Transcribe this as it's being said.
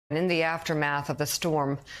In the aftermath of the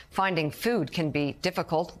storm, finding food can be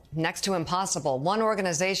difficult, next to impossible. One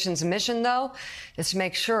organization's mission, though, is to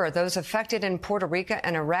make sure those affected in Puerto Rico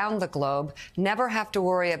and around the globe never have to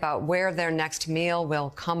worry about where their next meal will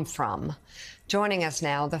come from. Joining us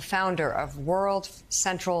now, the founder of World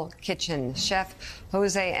Central Kitchen, Chef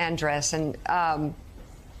José Andrés. And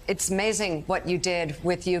it's amazing what you did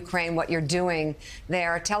with Ukraine, what you're doing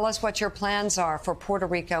there. Tell us what your plans are for Puerto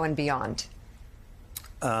Rico and beyond.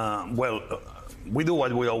 We do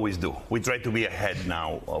what we always do. We try to be ahead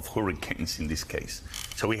now of hurricanes in this case.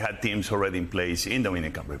 So we had teams already in place in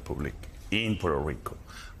Dominican Republic, in Puerto Rico.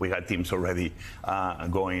 We had teams already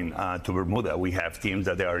going to Bermuda. We have teams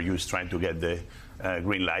that are used trying to get the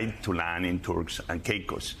green light to land in Turks and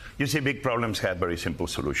Caicos. You see, big problems have very simple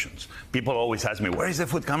solutions. People always ask me, where is the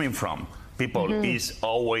food coming from? People, is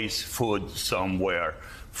always food somewhere.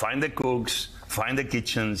 Find the cooks, find the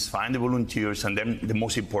kitchens, find the volunteers, and then the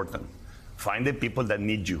most important, find the people that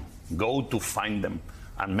need you. Go to find them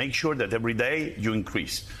and make sure that every day you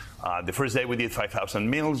increase. The first day we did 5,000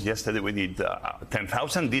 meals. Yesterday we did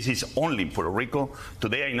 10,000. This is only Puerto Rico.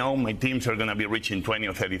 Today I know my teams are going to be reaching 20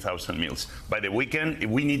 or 30,000 meals. By the weekend, if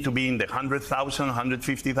we need to be in the 100,000,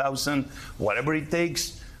 150,000, whatever it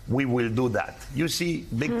takes, we will do that. You see,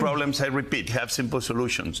 big problems, I repeat, have simple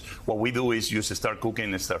solutions. What we do is just start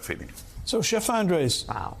cooking and start feeding. So, Chef Andrés,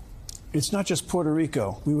 wow, it's not just Puerto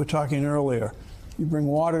Rico. We were talking earlier. You bring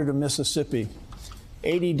water to Mississippi.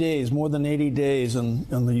 80 days, more than 80 days on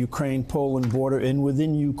the Ukraine-Poland border, and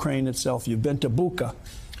within Ukraine itself. You've been to Bucha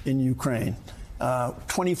in Ukraine.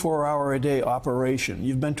 24-hour-a-day operation.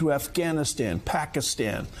 You've been to Afghanistan,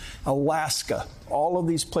 Pakistan, Alaska, all of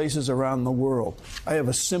these places around the world. I have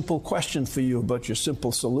a simple question for you about your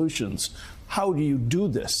simple solutions. How do you do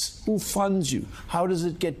this? Who funds you? How does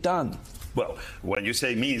it get done? Well, when you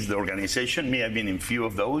say me, it's the organization. Me, I've been in few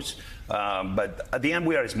of those. But at the end,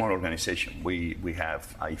 we are a small organization. We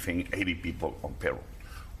have, I think, 80 people on payroll.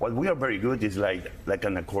 What we are very good is like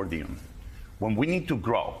an accordion. When we need to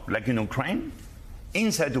grow, like in Ukraine,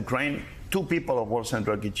 inside Ukraine, 2 people of World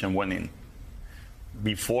Central Kitchen went in.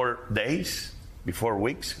 Before days, before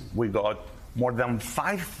weeks, we got more than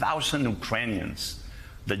 5,000 Ukrainians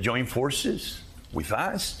that joined forces with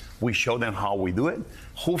us. We show them how we do it.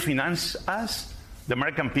 Who finance us? The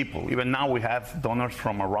American people. Even now we have donors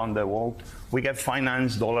from around the world. We get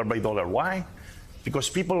financed dollar by dollar. Why? Because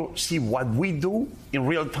people see what we do in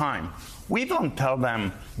real time. We don't tell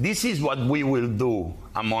them, this is what we will do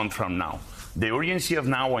a month from now. The urgency of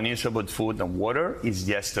now when it's about food and water is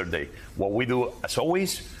yesterday. What we do, as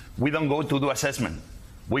always, we don't go to do assessment.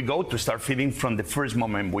 We go to start feeding from the first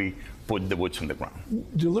moment we put the boots on the ground.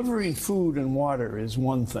 Delivering food and water is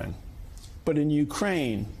one thing, but in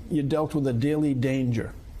Ukraine, you dealt with a daily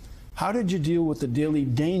danger. How did you deal with the daily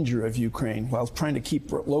danger of Ukraine while trying to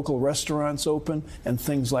keep local restaurants open and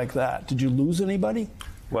things like that? Did you lose anybody?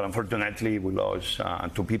 Well, unfortunately, we lost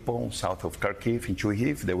 2 people south of Kharkiv in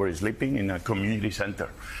Chuhiv. They were sleeping in a community center.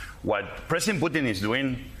 What President Putin is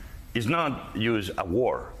doing is not use a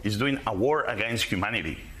war. He's doing a war against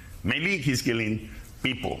humanity. Maybe he's killing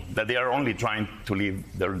people that they are only trying to live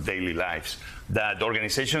their daily lives. That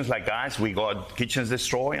organizations like us, we got kitchens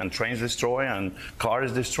destroyed and trains destroyed and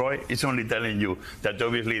cars destroyed. It's only telling you that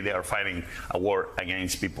obviously they are fighting a war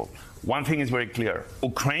against people. One thing is very clear.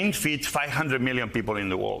 Ukraine feeds 500 million people in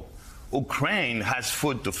the world. Ukraine has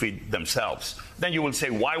food to feed themselves. Then you will say,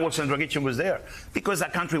 why was Central Kitchen was there? Because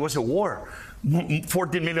that country was a war.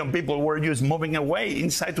 14 million people were just moving away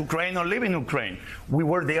inside Ukraine or living in Ukraine. We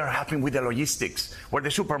were there helping with the logistics. Where the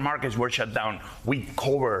supermarkets were shut down, we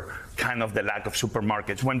cover kind of the lack of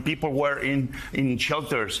supermarkets. When people were in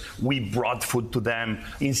shelters, we brought food to them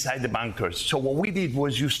inside the bunkers. So what we did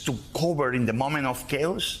was just to cover in the moment of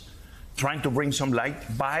chaos, trying to bring some light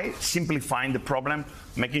by simplifying the problem,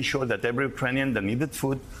 making sure that every Ukrainian that needed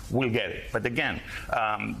food will get it. But again,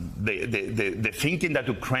 the thinking that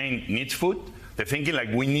Ukraine needs food, the thinking like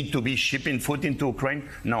we need to be shipping food into Ukraine,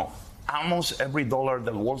 no. Almost every dollar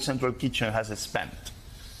that World Central Kitchen has spent,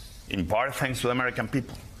 in part thanks to the American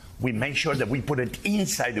people, we make sure that we put it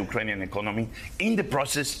inside the Ukrainian economy. In the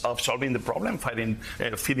process of solving the problem,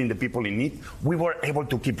 feeding the people in need, we were able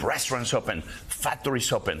to keep restaurants open,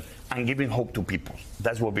 factories open, and giving hope to people.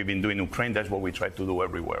 That's what we've been doing in Ukraine. That's what we try to do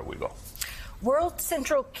everywhere we go. World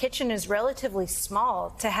Central Kitchen is relatively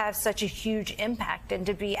small to have such a huge impact and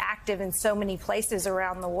to be active in so many places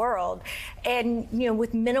around the world. And, you know,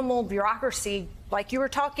 with minimal bureaucracy, like you were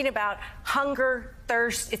talking about, hunger,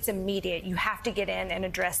 thirst, it's immediate. You have to get in and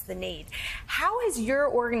address the need. How has your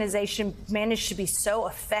organization managed to be so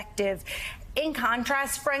effective in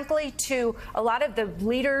contrast, frankly, to a lot of the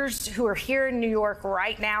leaders who are here in New York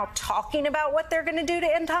right now talking about what they're going to do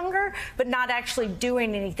to end hunger, but not actually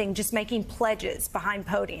doing anything, just making pledges behind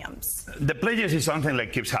podiums. The pledges is something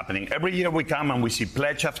that keeps happening. Every year we come and we see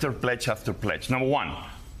pledge after pledge after pledge. Number one,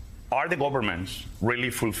 are the governments really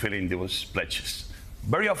fulfilling those pledges?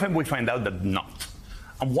 Very often we find out that not.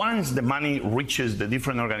 And once the money reaches the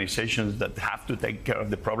different organizations that have to take care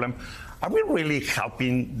of the problem, are we really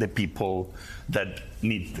helping the people that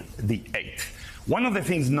need the aid? One of the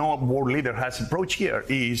things no world leader has approached here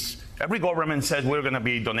is every government says we're going to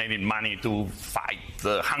be donating money to fight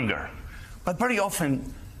hunger. But very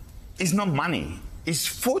often it's not money. It's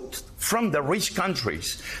food from the rich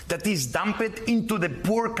countries that is dumped into the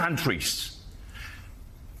poor countries.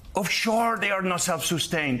 Offshore, they are not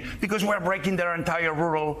self-sustained because we're breaking their entire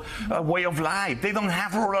rural way of life. They don't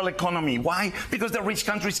have rural economy. Why? Because the rich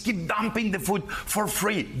countries keep dumping the food for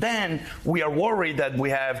free. Then we are worried that we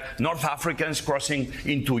have North Africans crossing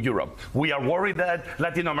into Europe. We are worried that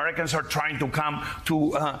Latin Americans are trying to come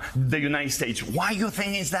to the United States. Why do you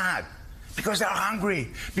think is that? Because they're hungry,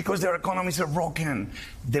 because their economies are broken.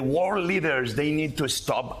 The world leaders, they need to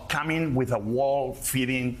stop coming with a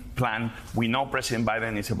world-feeding plan. We know President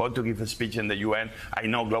Biden is about to give a speech in the UN. I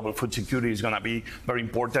know global food security is going to be very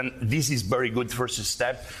important. This is very good first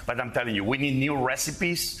step, but I'm telling you, we need new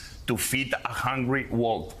recipes to feed a hungry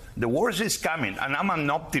world. The worst is coming, and I'm an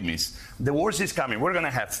optimist. The worst is coming. We're going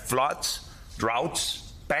to have floods,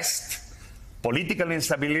 droughts, pests, political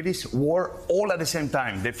instabilities, war, all at the same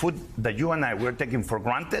time. The food that you and I were taking for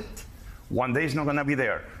granted, one day is not going to be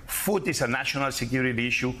there. Food is a national security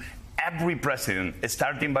issue. Every president,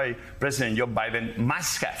 starting by President Joe Biden,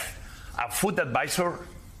 must have a food advisor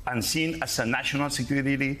and seen as a national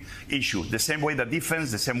security issue. The same way that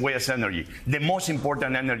defense, the same way as energy. The most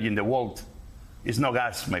important energy in the world is not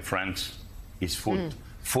gas, my friends, it's food.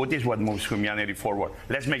 Food is what moves humanity forward.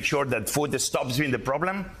 Let's make sure that food stops being the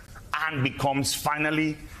problem and becomes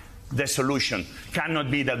finally the solution. Cannot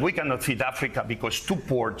be that we cannot feed Africa because two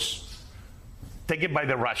ports taken by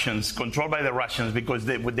the Russians, controlled by the Russians because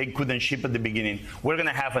they couldn't ship at the beginning. We're going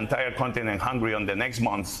to have entire continent hungry on the next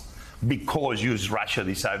month because Russia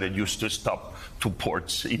decided to stop two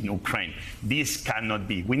ports in Ukraine. This cannot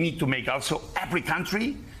be. We need to make also every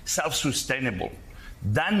country self-sustainable.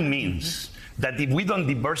 That means that if we don't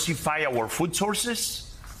diversify our food sources,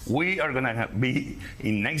 we are going to be,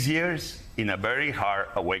 in next years, in a very hard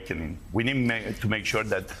awakening. We need to make sure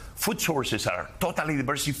that food sources are totally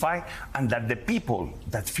diversified and that the people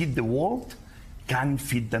that feed the world can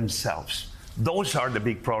feed themselves. Those are the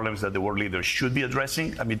big problems that the world leaders should be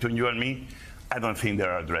addressing. And between you and me, I don't think they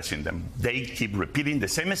are addressing them. They keep repeating the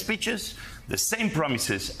same speeches, the same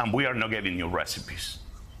promises, and we are not getting new recipes.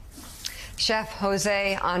 Chef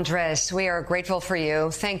José Andrés, we are grateful for you.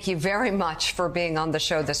 Thank you very much for being on the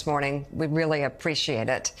show this morning. We really appreciate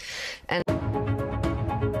it. And